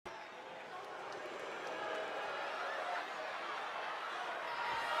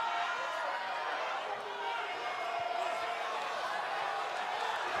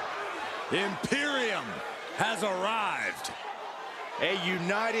Imperium has arrived. A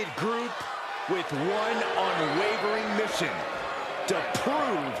united group with one unwavering mission: to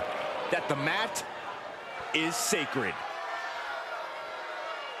prove that the mat is sacred.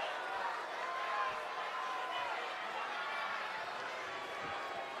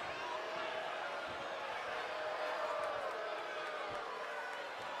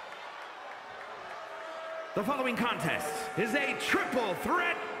 The following contest is a triple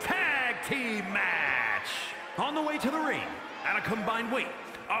threat tag team match. On the way to the ring at a combined weight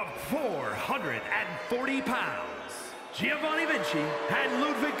of 440 pounds, Giovanni Vinci and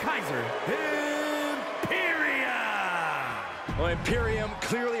Ludwig Kaiser, Imperium. Well, Imperium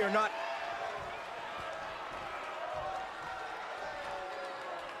clearly are not...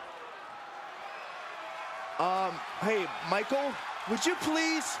 Hey, Michael, would you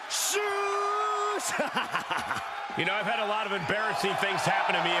please shoot? You know, I've had a lot of embarrassing things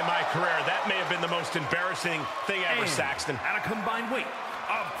happen to me in my career. That may have been the most embarrassing thing ever, Saxton. At a combined weight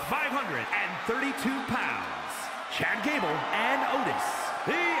of 532 pounds, Chad Gable and Otis,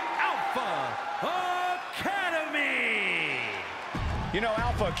 the Alpha Academy. You know,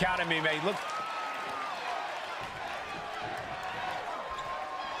 Alpha Academy may look...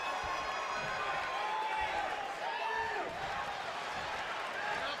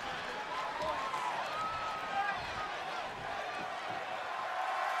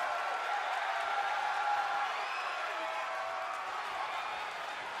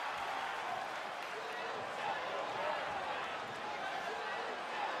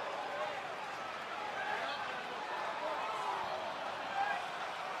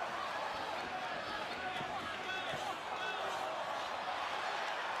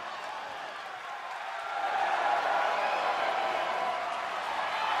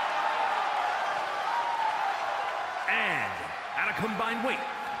 And at a combined weight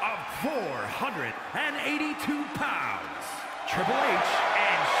of 482 pounds, Triple H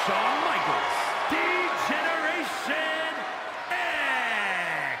and Shawn Michaels, D-Generation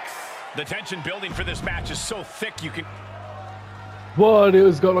X. The tension building for this match is so thick you can... What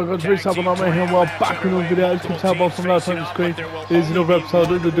is going on, guys? I'm here. Well, back with another video. As you can tell by from last on the screen, it is another episode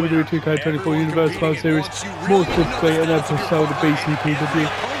of the WWE2K24 Universal Series, more specifically an episode of Bcpw.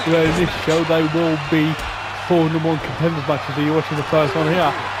 Where in this show they will be 4 #1 contenders matches. Are you watching the first one here?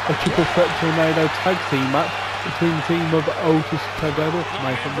 A triple threat tornado tag team match between the team of Otis Gable,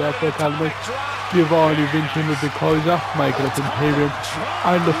 making the Alpha Academy, Giovanni Vinci and Ludwig Kaiser, making up Imperium,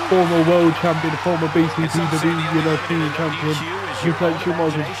 and the former world champion, the former Bcpw European champion, Bcpw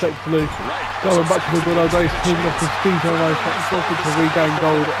was respectively going back to the good old days, teaming up with Steve and to regain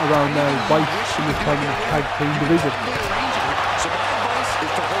gold around their waist in the tag team division.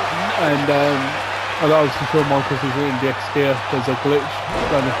 And obviously Shawn Michaels is in the X gear. There's a glitch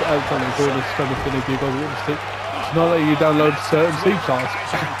outside the corner, trying to finish you guys with the stick. It's not letting you download certain superstars.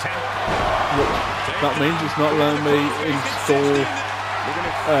 Which that means it's not letting me install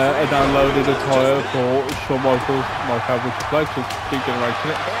a downloaded attire for Shawn Michaels, my favourite play, which is D-Generation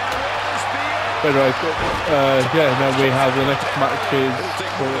X. But anyway, yeah, then we have the next matches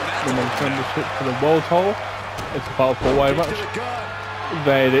for the membership for the World title. It's a fatal 4-way match.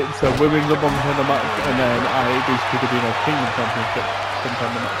 Then it's a women's contender match, and then a Bcpw Kingdom Championship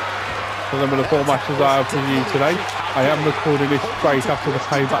contender match. So them are the 4 matches I have for you today. I am recording this straight after the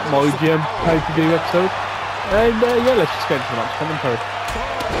Payback My GM pay-per-view episode. And yeah, let's just get into the match commentary.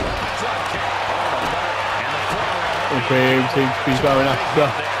 Imperium seems to be going after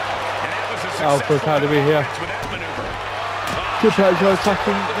Alpha Academy here. Triple H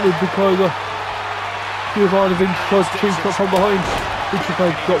attacking with the Kaiser. Giovanni Vinci tries to cheat up from behind. Triple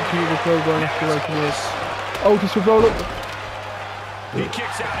H drops to the throw going after Racing Wheels. Otis will roll up. He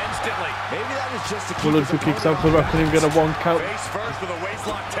kicks out instantly. Maybe that was just a Williams kicks out for the referee and get a 1 count.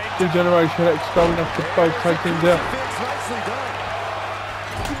 The Generation X going after both tag teams there.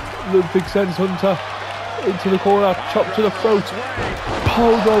 Ludwig sends Hunter into the corner, chop to the throat,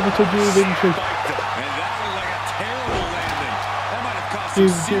 pulled over to Vinci. I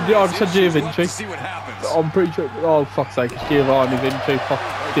said Vinci. I'm pretty sure. Oh, fuck's sake, it's Giovanni Vinci. Fuck,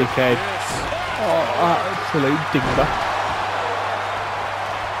 dickhead. Oh, absolute dingbat.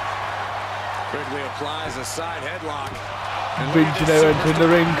 Quickly applies a side headlock. Vinci now entering the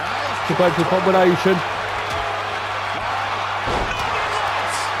ring to play the combination.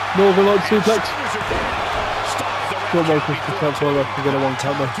 Northern Light suplex. Shawn Michaels can tell for the ref to get a 1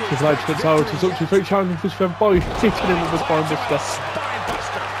 count there. Triple H gets out to such a great challenge for strength by hitting him with the spine buster.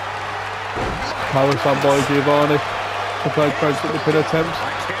 Power slam by Giovanni. Triple H tries at the pin attempt. I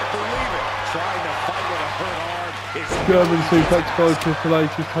can't believe it. Trying to fight with a hurt arm is German suplex by Triple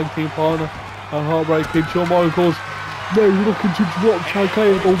H's tag team partner and heartbreaking Shawn Michaels. Now looking to drop Chad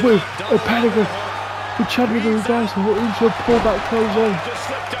Gable with a pedigree. With Chad with the reversal into a pullback clothesline. Just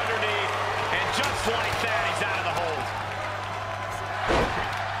slipped underneath, and just like that, he's out of the hold.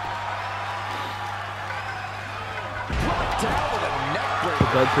 Down with a neck breaker.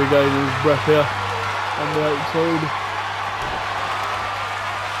 That's regaining his breath here on the outside.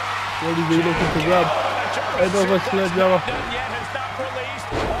 What is he looking to grab? Another sledgehammer.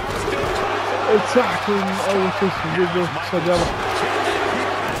 Attacking Otis with the sledgehammer.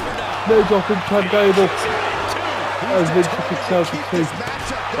 No dropping Chad Gable. As Vince kicks out to two.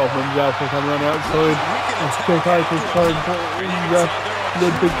 Goldman's out for coming on the outside. And Trick H's trying to put in the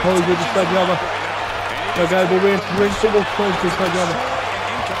big pose with the sledgehammer. Chad Gable re-entering double point to the sledgehammer.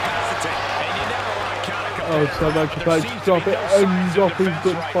 Oh, so much about to drop it and drop his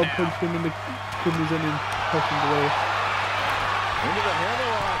guts by punching him in the kidneys and in pushing away. Into the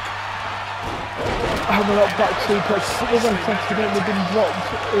hammerlock. Hammerlock back suplex. The right accidentally been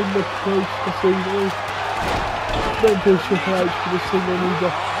dropped in the close to Caesar. Then push Triple H for the single knee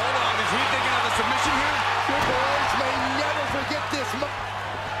drop. Hold on, is he thinking of a submission here? Triple H may never forget this.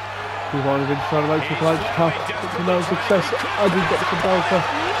 We've only been trying to make Triple H tap. It's a no success. I did get some Delta.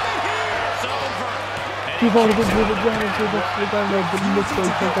 We've only been through the ground until the rest of the ground there, but looks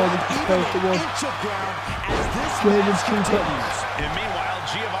like they're going to tell the one. German suplex. And meanwhile,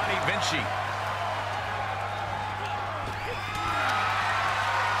 Giovanni Vinci.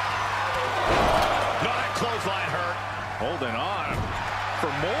 No, that clothesline hurt. Holding on for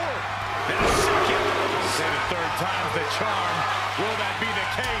more. And a second. Say the third time's the charm. Will that be the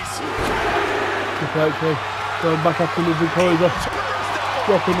case? Triple H going back up to Ludwig Kaiser.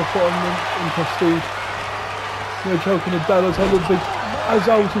 Dropping the foot on them in prestige. They're choking the bellows on Ludwig. As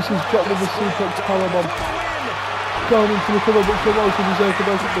Otis is dropped with the suplex powerbomb. Going into the cover, but Shawn Michaels is there to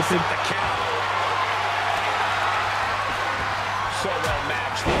break up the pin. So well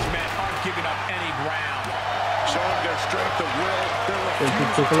matched. These men aren't giving up any ground. Showing their strength of will.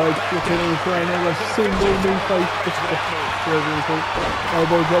 Triple H looking in his brain there, a single knee face.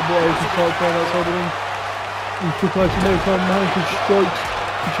 Elbow drop, but Otis starts playing outside the ring. And Triple H now trying to manage strikes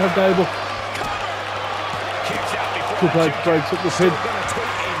to Chad Gable. Triple H breaks up the pin.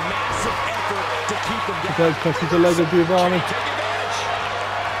 Triple H catches the leg of Giovanni.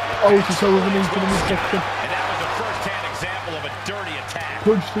 Otis over the knee to the midsection.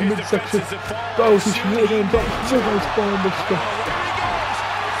 Punch to the midsection. Otis again drops the right spine buster.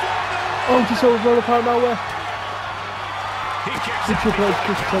 Otis over the part nowhere. The Triple H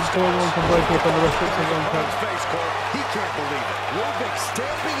kicks the top corner and can break up on the rest of the one count. He can't believe it. Ludwig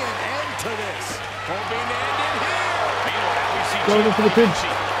stamping an end to this. Hoping to end it here. Going into the pin.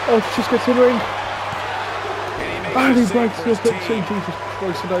 Otis just gets in the ring. And he breaks the up at two. Jesus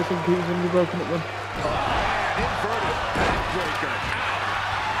Christ, I think he was going to be broken at one. Inverted backbreaker.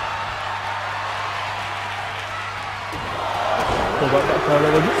 Go back that far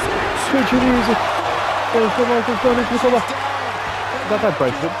over. Switching music. Oh, Shawn Michaels going into the cover. That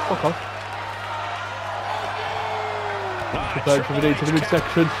breaks it. Fuck off. Triple H with a knee to the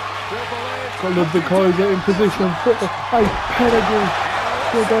midsection. Got Ludwig Kaiser in position. Hey, pedigree.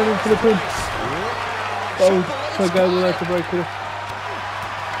 Still going into the pin. Oh, so Gable there to break it.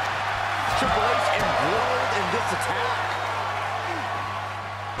 Triple H embroiled in this attack.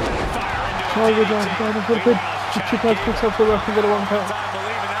 Kaiser down into the pin. Triple H picks up the ref and get a one count.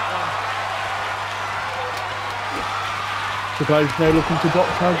 Triple H now looking to drop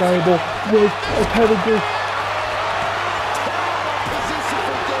Chad Gable with a pedigree.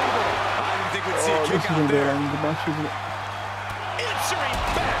 This is going to be a long match, isn't it? Answering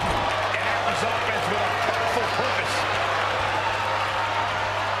back. And that was offense with a powerful purpose.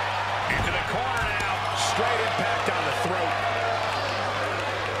 Into the corner now. Straight impact on the throat.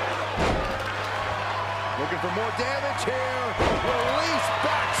 Looking for more damage here. Release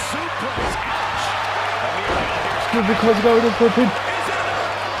back suplex. Ouch. Because going in for a pin.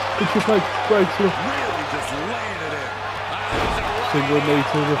 The Triple H breaks it. Really just laying it in. Single knee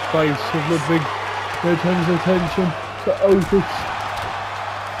to the face of Ludwig. Now turns attention to Otis.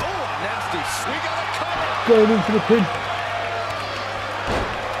 Oh, nasty. We got a cover. Going into the pin.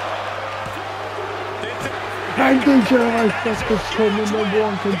 And DJ that's becoming the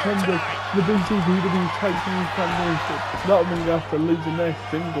 #1 contender to the Bcpw Tag Team Championship. Not long after losing their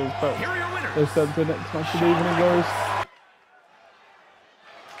singles belt. Let's go to the next match of the evening, guys.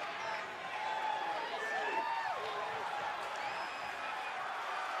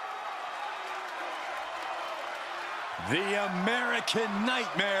 The American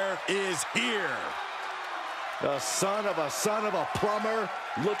Nightmare is here. The son of a plumber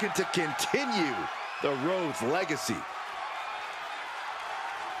looking to continue the Rhodes legacy.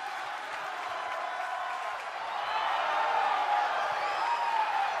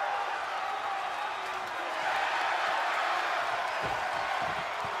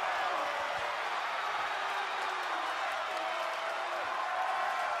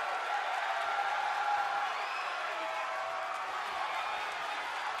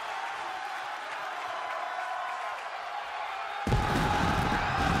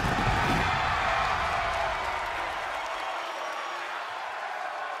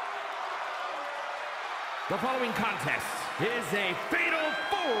 The following contest is a fatal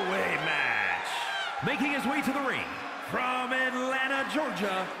four-way match. Making his way to the ring from Atlanta,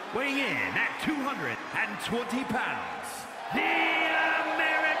 Georgia, weighing in at 220 pounds, the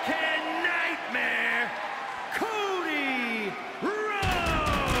American Nightmare, Cody Rhodes.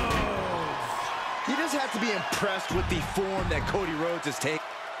 You just have to be impressed with the form that Cody Rhodes has taken.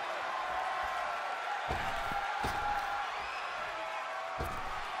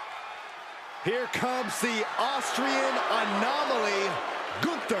 Here comes the Austrian anomaly,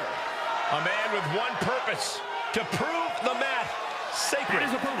 Gunther. A man with one purpose, to prove the math sacred.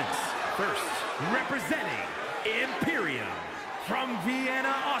 And his opponents, first representing Imperium from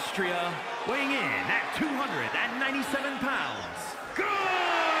Vienna, Austria, weighing in at 297 pounds, Gunther!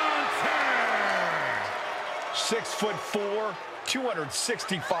 6'4",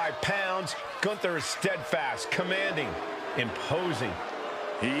 265 pounds. Gunther is steadfast, commanding, imposing.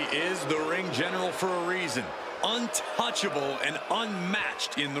 He is the ring general for a reason. Untouchable and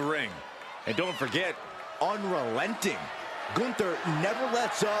unmatched in the ring. And don't forget, unrelenting. Gunther never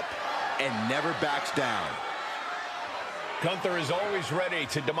lets up and never backs down. Gunther is always ready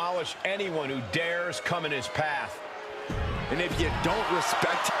to demolish anyone who dares come in his path. And if you don't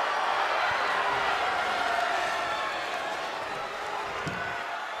respect him,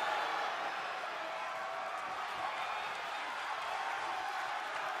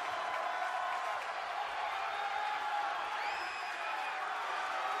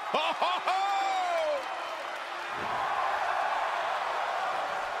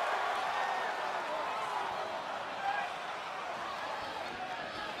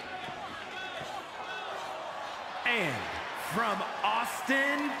 And from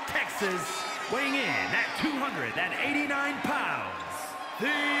Austin, Texas, weighing in at 289 pounds, the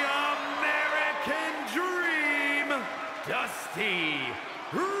American Dream, Dusty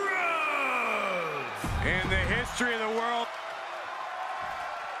Rhodes. In the history of the world.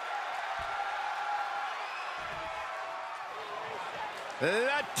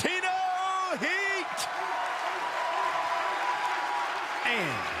 Latino Heat.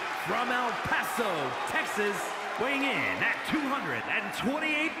 And from El Paso, Texas, weighing in at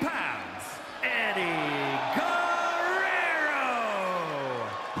 228 pounds, Eddie Guerrero.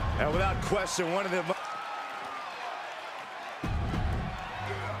 And without question, one of the...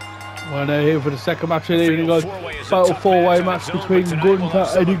 When they're here for the second match of the evening, guys. Fatal four-way match between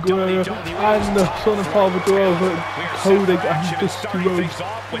Gunther, Eddie Guerrero, and the son of Father Jehovah, Cody and Dusty Rhodes.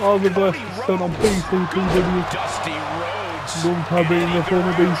 All the best done on Bcpw. Gunther being the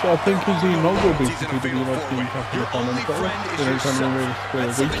former beast, I think he's even longer Bcpw not being captain upon him, but you know, kind of really square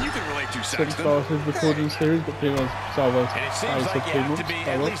a week. Since started recording the series, but being on Salvo, I said 2 months,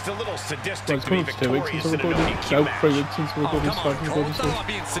 that was. Well, it's coming up to 2 weeks since I recorded, no, 3 weeks since I recorded, started recording series.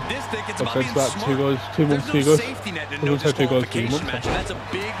 I've said that 2 months ago, I would say 2 guys 2 months. That's a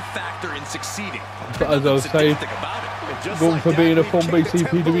big factor in succeeding. But as I was saying, Gunther being a former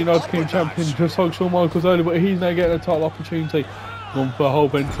Bcpw United King champion, just like Shawn Michaels earlier, but he's now getting a title opportunity. Gunther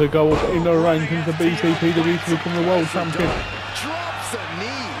hoping to go up in the rankings of Bcpw to become the world champion.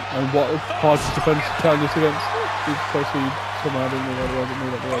 And what participants can this against? Especially somehow I didn't know whether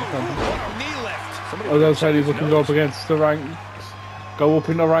the world champion. As I was saying, he's looking to go up against the ranks, go up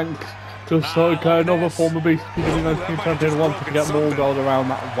in the ranks, just like another former Bcpw United King champion wanted to get more gold around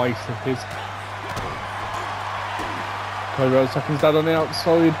that waist of his. Cody Rhodes taking his dad on the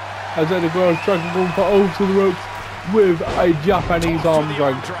outside as Eddie Guerrero dragging Gunther over to the ropes with a Japanese arm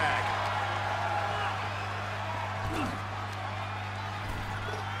drag.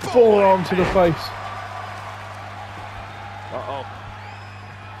 Forearm to the face.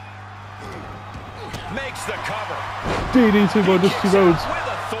 Makes the cover. DDT by Dusty Rhodes.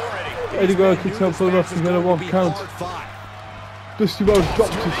 Eddie Guerrero kicks out for the ref to get a 1 count. Dusty Rhodes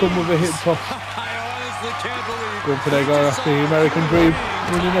drops to some with a hip toss. Gunther there going after the American Dream,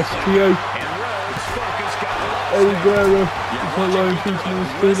 winning STO. Eddie Guerrero is not allowing shooting and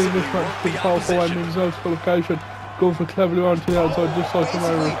stealing this match to the Fatal 4-way means no disqualification. Going for cleverly around to the outside, just like the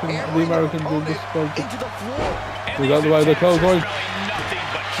Americans will just go. We got the way they close line.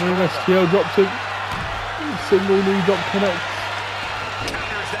 STL drops it. Single knee drop connects.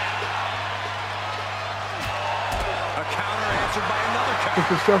 A counter answered by another counter. If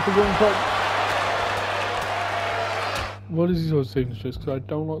the strap is on top. What is his other signatures? Because I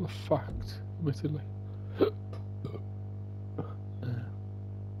don't like the fact, admittedly. I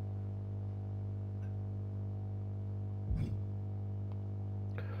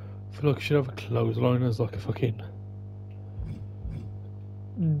feel like I should have a clothesline as like a fucking...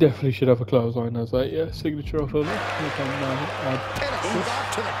 Definitely should have a clothesline as a signature of it. And a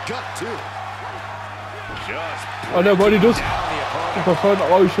shot to the gut too. I know, but he does. If I find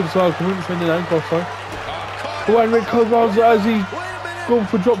I should say I couldn't send an ankle sign. But when Rick comes around as he's going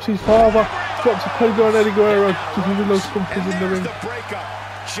for drops his father, drops a pedigree on Eddie Guerrero, just with those thumpers in the ring.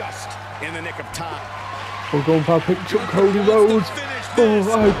 Just in the nick of time. We're going for a picture up Cody Rhodes.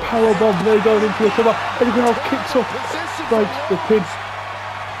 Oh, powerbomb, they're going into the cover. Eddie Guerrero kicks up, breaks the pin.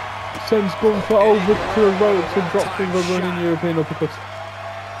 Sends Gunther over to the ropes and drops him the running European uppercut.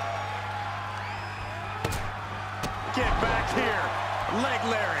 Get back here. Leg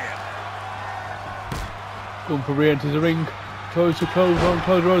lariat. Gunther re-enters the ring. Close to clothesline.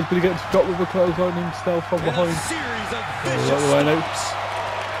 Cody Rhodes going to get dropped with a clothesline himself from behind. Series of Right the way now.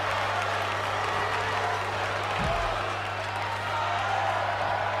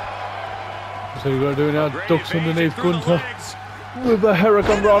 So you're going to do now. Ducks underneath Gunther. With a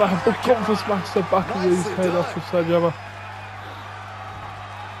Hurricane Rana, but Gunther smacks the back of his head off the sledgehammer.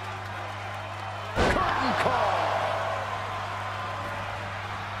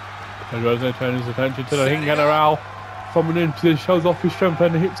 And Rose turns his attention to the Hing and Aral from an in position, shows off his strength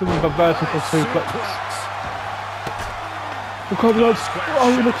and hits him with a vertical suplex. Cody Rhodes,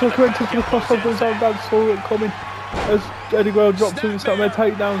 oh, he looks like he went into the crossover zone, Dan saw it coming as Eddie Guerrero dropped him and started a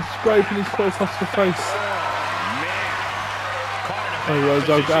takedown, scraping his foot across the face. Cody Rhodes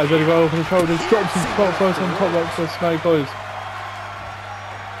as Eddie Guerrero over the shoulders, drops his spot first on top rope for Snake Eyes.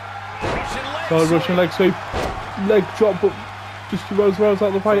 Russian leg sweep, leg drop, but just Rhodes rolls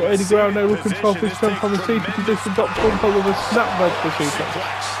out the way. Eddie Guerrero now looking to off his strength from the seated position, drops Gunther with a snap vertical suplex.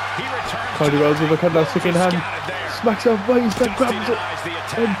 Cody Rhodes with a kendo stick in hand, smacks out waist, then grabs it,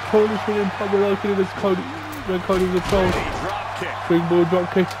 and punishing him, probably looking at this Cody with a troll. Springboard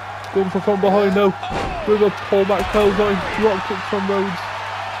drop kick, Gunther from behind now, with a pullback clothesline, drop kick from Rhodes.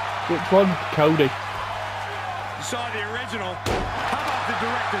 Which one? Cody. You saw the original. How about the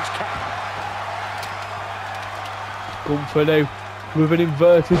director's cut? Gunther now with an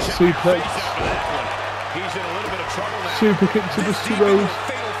inverted suplex. He's in a little bit of trouble now. Super kick to Dusty Rhodes.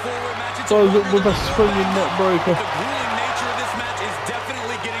 Follows up with a swinging neck breaker. The grueling nature of this match is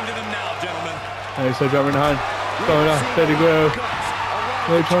definitely getting to them now, gentlemen. There's a jump in hand. Going after Eddie Guerrero.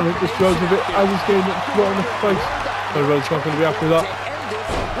 They're trying to hit Dusty Rhodes with it as he's getting it right in the face. Cody Rhodes not going to be happy with that.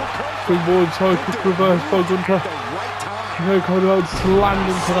 Springboard side kick reverse by Gunther. Now Cody Rhodes slammed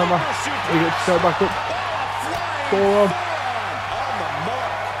into the mat. He gets straight back up. Forearm. On the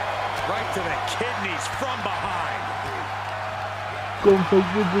mark. Right to the kidneys from behind. Gunther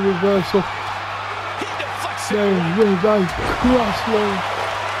with the reversal. He deflects it. Now with a cross line.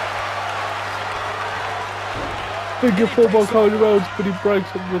 Big fall by Cody Rhodes, but he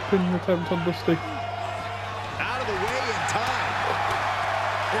breaks up the pin attempt on Dusty. Out of the way in time.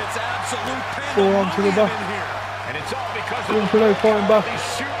 It's absolute Forearm to the back. in here. And it's all because of Gunther now fighting back.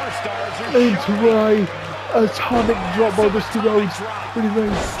 these superstars are Into a atomic drop by Dusty Rhodes. Really very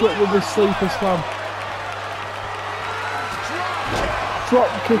split with the sleeper slam. Drop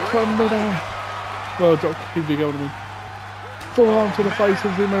kick from midair. Well, drop kick if you get what I mean. Forearm to the face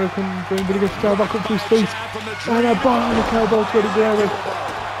of the American Dream, but he gets down back up to his feet. And a bionic elbow to Eddie Guerrero.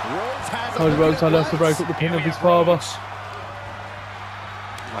 Cody Rhodes has to break up the pin of his father.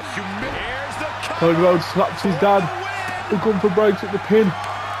 Cody Rhodes slaps his dad. The Gunther breaks up the pin.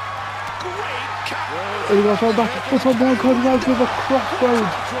 Eddie Guerrero going back. What's on down? Cody Rhodes with a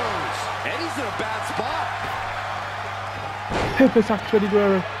crossroads. Eddie's in a bad spot. Hip attack to Eddie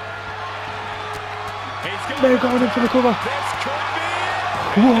Guerrero. They're going into the cover.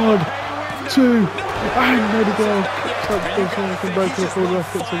 1, 2, and Eddie Guerrero kicks out the can break the full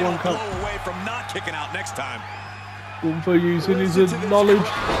ref. It's a 1 count. away from not kicking out next time. Gunther using his knowledge,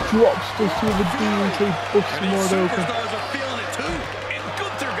 drops Dusty with a DDT, busts him wide open. Superstars are feeling it too, and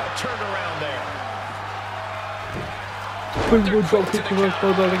Gunther got turned around there. Springboard drop kick to reverse by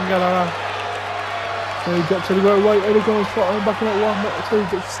Ring Galera. So he drops Eddie Guerrero right, Eddie Guerrero's fighting back in that 1, not 2,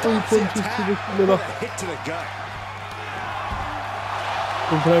 gets 3 punches to the liver. Hit to the gut.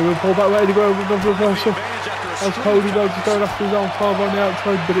 Gunther will pull back with Eddie Guerrero with another reversal. As Cody Rhodes is going after his own father on the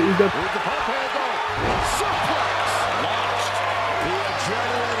outside, but it is a...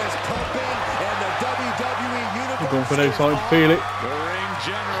 We're going for an outside, feel it.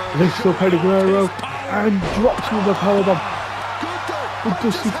 Lifts up Eddie Guerrero and drops him with a powerbomb. But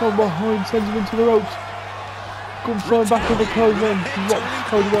Dusty from behind sends him into the ropes. Comes flying back with a clothesline, drops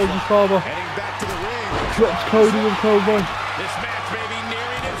Cody Rhodes' father. Drops Cody with a clothesline.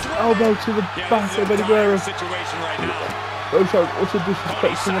 Elbow to the back of Eddie Guerrero. Looks like utter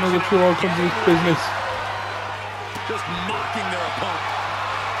disrespect to one of the two icons of this business. Just mocking their opponent.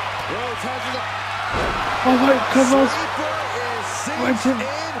 Oh wait, Rhodes went in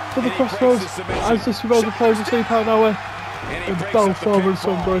for the crossroads as Dusty Rhodes applies a 3 pound hour. And both father and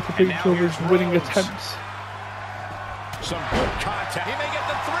son broke up each other's winning attempts. Some good contact. He may get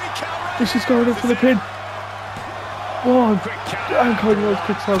the 3 count. This is going in for the pin. 1. And Cody Rhodes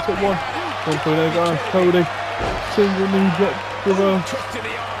kicks out at 1. 1.8 down. Cody. Single knee drop. Reverse. To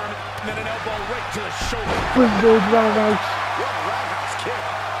the arm. And then an elbow right to the shoulder. Springboard roundhouse. Roundhouse kick.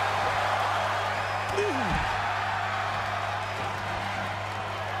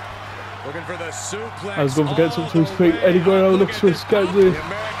 Looking for the suplex. As going to get up to his feet, Eddie Guerrero looks to escape with.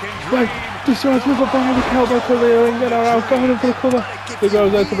 Right, decides with a behind the cowboy to the ring, get her out, going in for the cover. He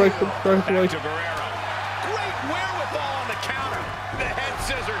goes out to break the breakaway. Great wherewithal on the counter. The head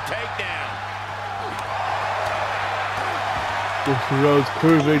scissor takedown. Dusty Rhodes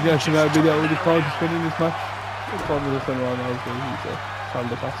proving, yes, he might be the only card to win in this match. It's on the same line as he's a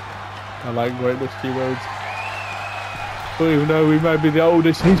standard pass. I like great Dusty Rhodes. But even though he may be the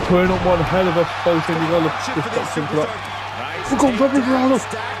oldest, he's putting up one hell of a fight and you've got to respect him for that. We're going for Big Ronald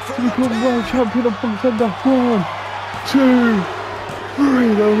to become world champion of contender. 1, 2,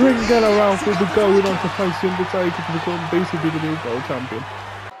 3. The ring get around will be going on to face the Undertaker to become Bcpw world champion.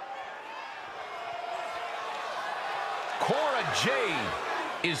 Cora Jade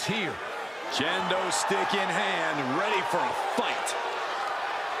is here. Kendo stick in hand, ready for a fight.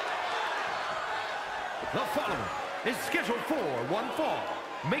 The following is scheduled for one fall.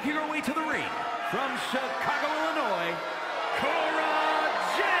 Making her way to the ring from Chicago, Illinois, Cora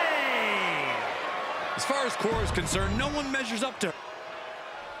Jade. As far as Cora is concerned, no one measures up to her.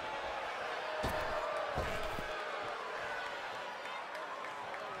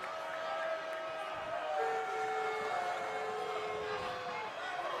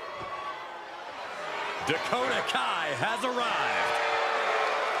 Dakota Kai has arrived.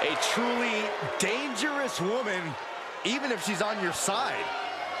 A truly dangerous woman, even if she's on your side.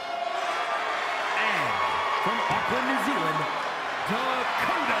 And from Auckland, New Zealand,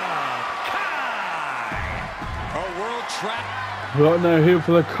 Dakota Kai. A world track. Right now here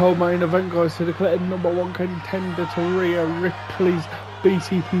for the co-main event, guys, to declare #1 contender to Rhea Ripley's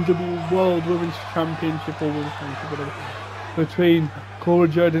BCPW World Women's Championship or Women's Championship, whatever, between Cora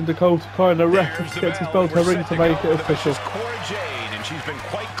Jade and Dakota Kai, and the ref gets his belt to ring to make it official. Cora Jade, and she's been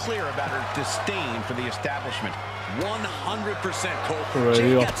quite clear about her disdain for the establishment. 100% Cole.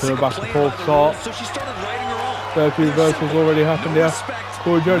 Already off to the back and forth start. So she started writing her own. 30 reversals already happened here.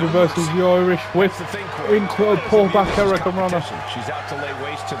 Cora Jade versus the Irish whip into a pullback Hurricane Runner. She's out to lay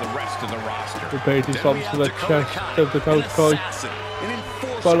waste to the rest of the roster. Repeating stomps to the chest of Dakota Kai.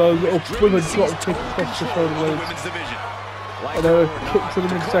 Follows up with a drop kick across the shoulder blades. And then a kick to the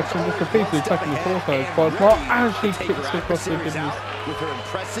midsection, just repeatedly attacking the torso. Quite far, and she kicks across the kidneys. With her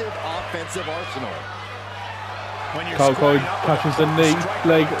impressive offensive arsenal. Kyle Kai catches the knee,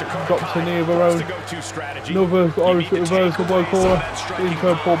 leg drops the knee of her own. Another Irish reversal by Cora into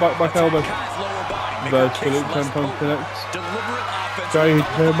a pullback back elbow. Vertical 10 points connects. Jade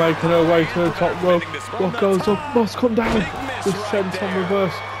making her way to the top rope. What goes up must come down. Just sent on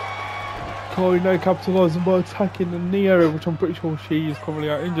reverse. Kai now capitalising by attacking the knee area, which I'm pretty sure she is currently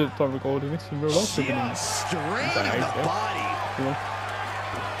out injured at the time recording this in real life.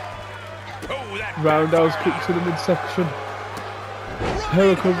 Roundhouse kick to the midsection.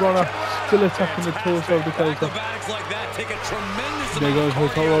 Hurricane Runner still attacking the torso of Dakota. There goes her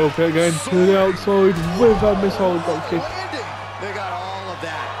top rope again to the outside with a missile drop kick. They got all of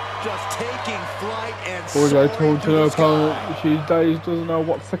that. Just taking flight and Cora told to her opponent she's dazed, doesn't know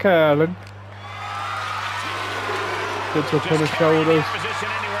what's the calling. Gets up on the shoulders.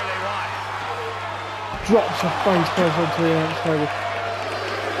 Drops her face first onto the outside.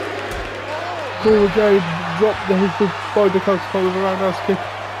 Cora Jade dropped the hook by Dakota Kai with a roundhouse kick.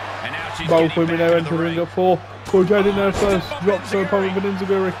 Both women now enter the ring at 4. Cora Jade in there first, drops her opponent with an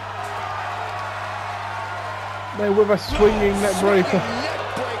enziguri. Now with a swinging neck breaker.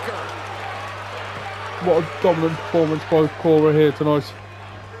 What a dominant performance by Cora here tonight.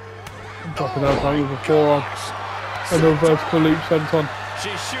 Dropping out with a forearm. And a vertical leap senton. She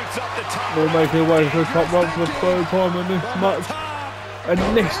shoots up the top. We're making our way to the top rope for the third time in this match. And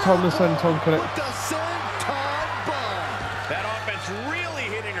this time the senton connects. That offense really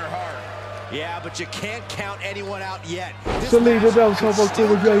hitting her hard. Yeah, but you can't count anyone out yet. It's a leader down south by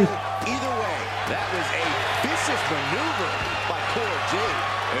Cora Jade. Either way, that was a vicious maneuver by Cora Jade.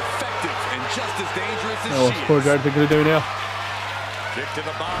 Effective and just as dangerous as What's she Cora is. Jade going to do now? Kick to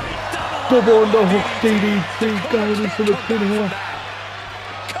the body. Double underhook DDT going into the pin here.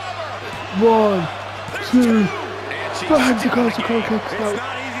 1, 2, bang, the Coca-Cola kicks out.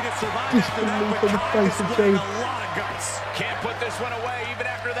 Disbelief on the face of Jade. Can't put this one away even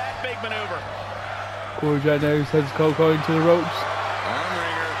after that big maneuver. Cora Jade now sends Coco into the ropes.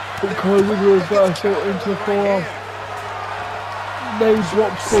 Arm But Cole with a reversal into the forearm. Now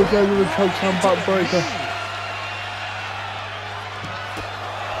drops Cora Jade with a chokeslam backbreaker.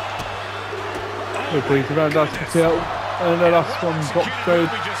 He brings around that's the tail. And the last one drops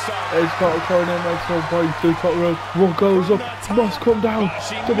Jade. It's got a corner makes her way to the top rope. One goes up, must come down.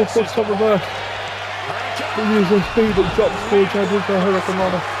 Double foot stop reverse. He uses her speed but drops Cora Jade with her Hurricane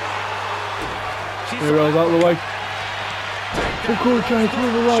Runner. He rolls out of the way. For Cora Jade to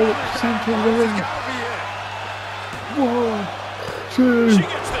the right, centre of the ring. 1, 2,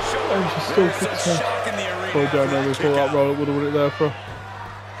 and she still kicks her. Cora Jade now before that roll up would have won it there for her.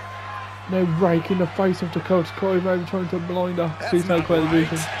 Now raking the face of Dakota Kai, maybe trying to blind her. She's take away the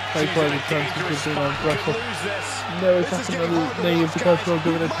vision, take away the chances of being able to wrestle. Now attacking the knee of Dakota Kai,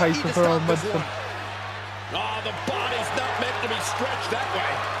 giving a taste of her own medicine. Oh, the body's not meant to be stretched that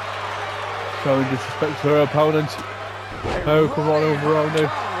way. Showing disrespect to her opponent. Now come on over on now.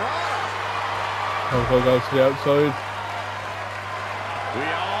 Coco goes to the outside. We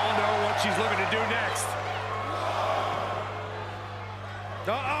all know what she's looking to do next.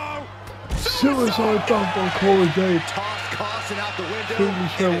 Uh-oh! Suicide bomb by Cora Jade. Tossing out the window. Truly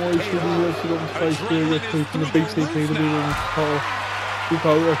showing why she should be wrestling on the face here with from the Bcpw women's title.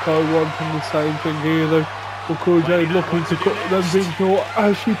 Dakota Kai wanting the same thing here though. But Cora Jade looking to cut them being short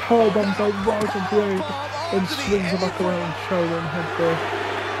as she powerbombs out right on Jade and swings her back around, shoulder and head first.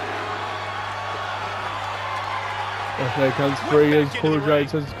 There counts 3 as Cora Jade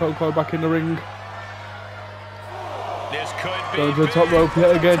sends Coco back in the ring. This could be Going to the top rope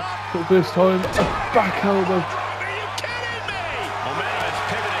yet again, but this time a back elbow. Are you kidding me? Momentum is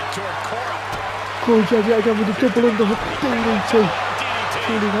pivoted toward Cora. Cora Jade yet again with a double underhook DDT.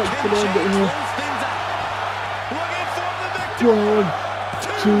 Truly that's the end it here. 1,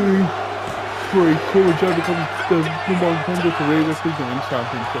 2, 3. Cora Jade becomes the number 1 contender for Rhea Ripley's Women's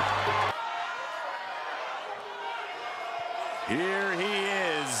Championship. Here he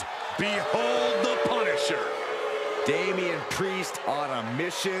is. Behold the Punisher. Damian Priest on a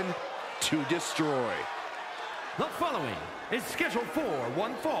mission to destroy. The following is scheduled for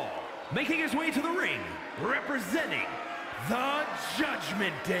one fall. Making his way to the ring, representing the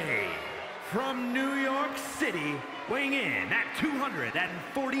Judgment Day. From New York City, weighing in at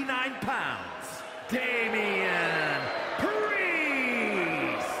 249 pounds, Damian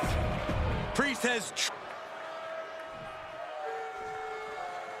Priest. Priest has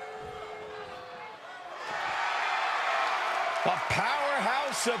A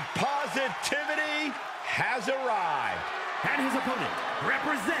powerhouse of positivity has arrived. And his opponent,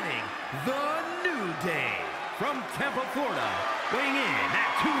 representing the New Day. From Tampa, Florida, weighing in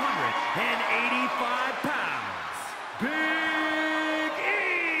at 285 pounds, Big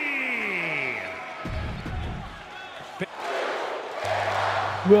E!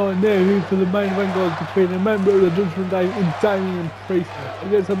 Right now, for the main event, guys, between a member of the Judgment Day and Damian Priest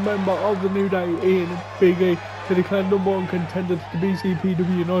against a member of the New Day, Ian Big E, to declare #1 contender to the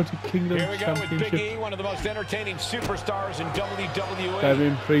Bcpw United Kingdom Here we go with Championship. Big E, one of the most entertaining superstars in WWE.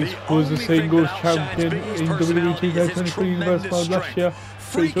 Damian Priest was the singles champion in WWE2K24 Universal last year.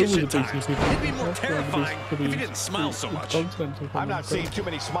 Priest was a Bcpw. It'd be more terrifying if he didn't smile so much. I'm not seeing too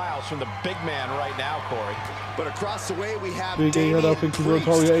many smiles from the big man right now, Corey. But across the way we have Big E had I think he's going to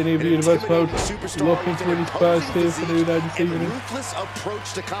target any of the Universal mode. Looking to win his first here for the United and Kingdom. ruthless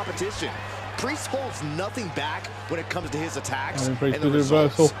approach to competition. Priest holds nothing back when it comes to his attacks. And Priest the with a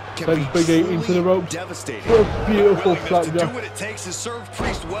reversal results can sends be Big E into the truly ropes devastating. for a beautiful To do flapjack. what it takes to serve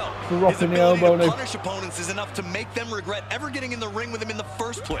Priest well. Dropping His the ability elbow to now. punish opponents is enough to make them regret ever getting in the ring with him in the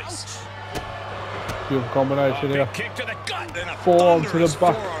first place. Beautiful combination here. Big kick to the gut. And a Forearm to the thunderous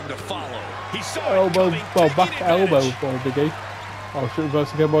back. forearm to follow. He saw it Elbow, coming, well, taking back elbow advantage. for Big E. Oh, shoot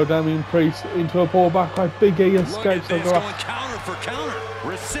reverse again by Damian Priest into a ball back by Big E, Look at escapes the this, going grass. counter for counter.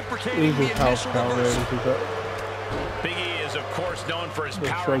 Reciprocating Easy the house initial counter, reversal. this is it. Big E is a of course, known for his Let's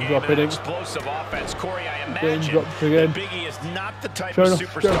power try game and dropping it. explosive offense. Corey, I Game imagine dropped again. that Biggie is not the type Fair of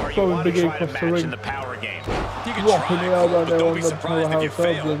enough, superstar you throwing want to Biggie try to across the match ring. in the power game. You can Dropping try, the elbow but there don't on be the surprised if you powerhouse of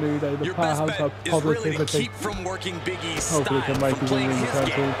fail. the New Day. The Your best powerhouse bet of is really to positivity. keep from working Biggie's Hopefully style, can make from his playing own his return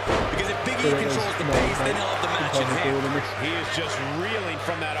game. soon. Because if Biggie There it is. controls the No, pace, no. then he'll have the match in hand. He is just reeling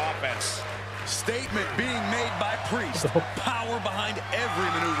from that offense. Statement being made by Priest. Power behind every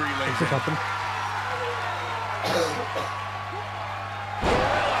maneuver he lays What's in. happened?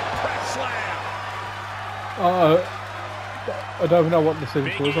 Press slam. I don't even know what the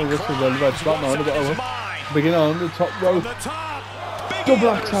sequence was. I'm listening to the red spot now, but I will. Begin on the top rope. The top. Double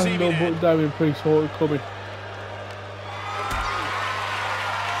axe handle, but Damien Priest saw it coming.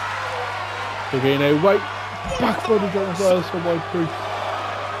 Begin a wait. Back body drop reversal by Priest.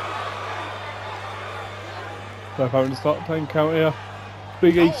 They're having to start playing count here.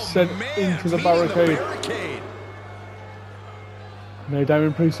 Big E sent into the barricade. Now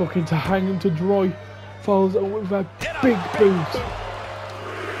Damien Priest looking to hang him to dry. Follows it with a big boot.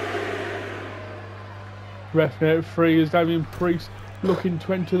 Ref now free as Damien Priest looking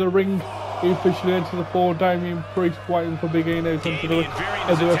to enter the ring. He officially enters the floor. Damien Priest waiting for Big E now to enter the ring.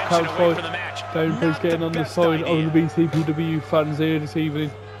 As the ref counts for it. Damien Priest getting on the side of the Bcpw fans here this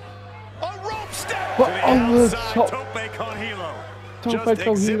evening. But on the top. Just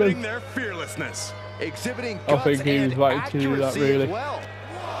exhibiting their fearlessness. Exhibiting I guts think he was and waiting to do that, accuracy really. as well.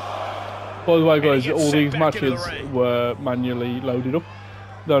 By the way, guys, gets all sent these back into the matches ring. were manually loaded up.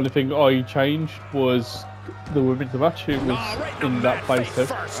 The only thing I changed was the women's match. It was in that place. It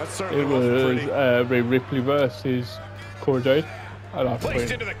was Rhea Ripley versus Cora Jade. And I Placed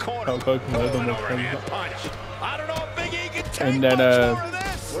think into the corner. I'll go from there. Oh, Don't an know overhand if punch. I don't know if Big E can take And then, much more of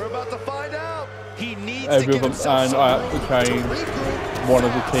this. We're about to find out. He needs every to of give them, himself and some I room had to change to regroup. one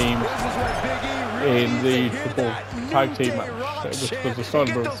of the teams This is where Big E really in needs the to hear triple that tag New team Day match. rock It was chant because the and Stone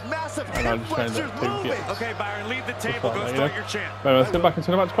get Bros. those massive And I just changed hip that to flexors get. moving. Okay, Byron, leave the Just table. like Go that, start yeah. your chant. Right, let's get back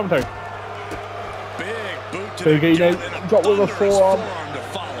into the match commentary. Big boot to Big the E gut now, and a drop with a thunderous forearm. to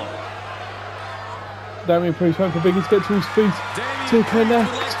follow. Damien Priest went for Biggie to get to his feet. To Damien connect.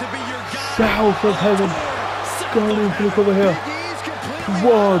 Priest would like to be your guy. South of heaven. Going in for the cover here. Big E's completely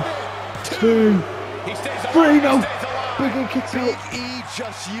 1, 2, He stays 3, alive. no! He stays alive. Biggie kicks Big out. E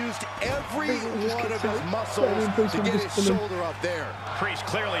just used every just one of gets his out. muscles Damien Priest to will get just his pull him. shoulder up there. Priest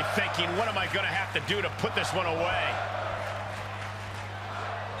clearly thinking, what am I going to have to do to put this one away?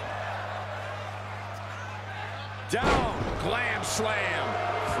 Down, glam slam,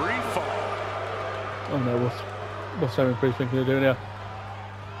 free fall. Oh no, what's Damien Priest thinking of doing here?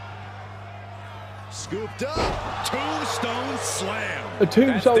 Scooped up. Tombstone slam. A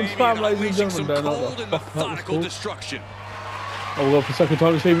tombstone That's slam, Damien ladies and unleashing some gentlemen. Down cold the and fuck that was methodical cool. destruction. Oh, we'll go for the second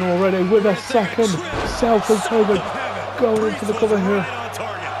time this evening already with a second South of heaven. Going into the cover here. Right on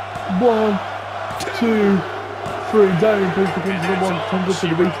target. 1, 2, 3. Damien Priest becomes the one contender to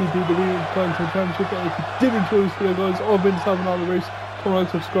the Bcpw Planetary Championship. And if you did enjoy this video, guys, I've been Simon Reese. Comment,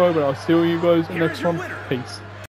 like, subscribe, and I'll see all you guys in the next one. Peace.